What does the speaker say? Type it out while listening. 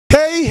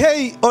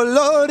hey,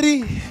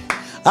 Olori,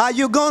 are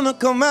you gonna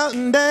come out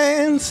and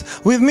dance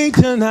with me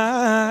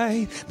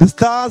tonight? The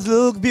stars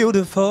look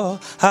beautiful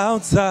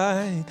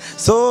outside,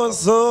 so,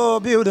 so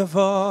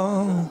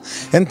beautiful.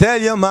 And tell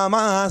your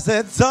mama I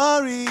said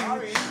sorry.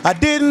 I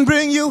didn't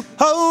bring you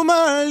home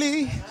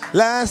early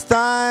last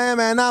time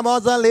and I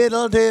was a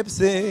little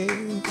tipsy.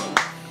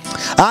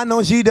 I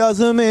know she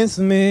doesn't miss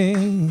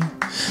me.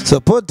 So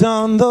put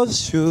on those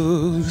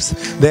shoes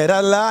that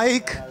I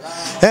like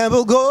and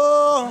we'll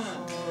go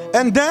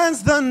and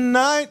dance the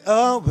night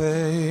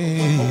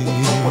away.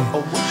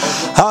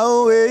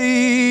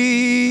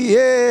 Away,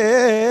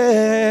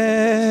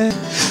 yeah.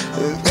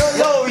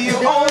 Yo, you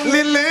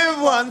only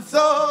live once,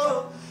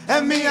 so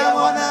and me, I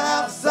wanna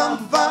have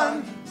some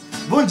fun.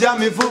 Bunja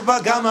mi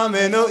fupa kama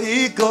meno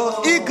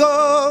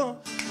iko.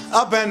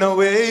 Up and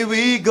away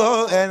we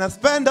go, and I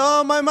spend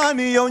all my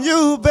money on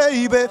you,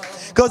 baby,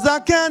 cause I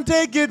can't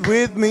take it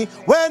with me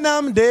when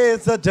I'm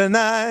dead. So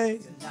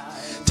tonight,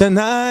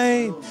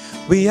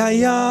 we are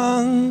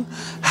young,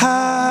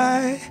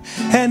 high,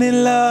 and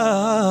in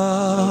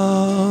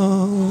love.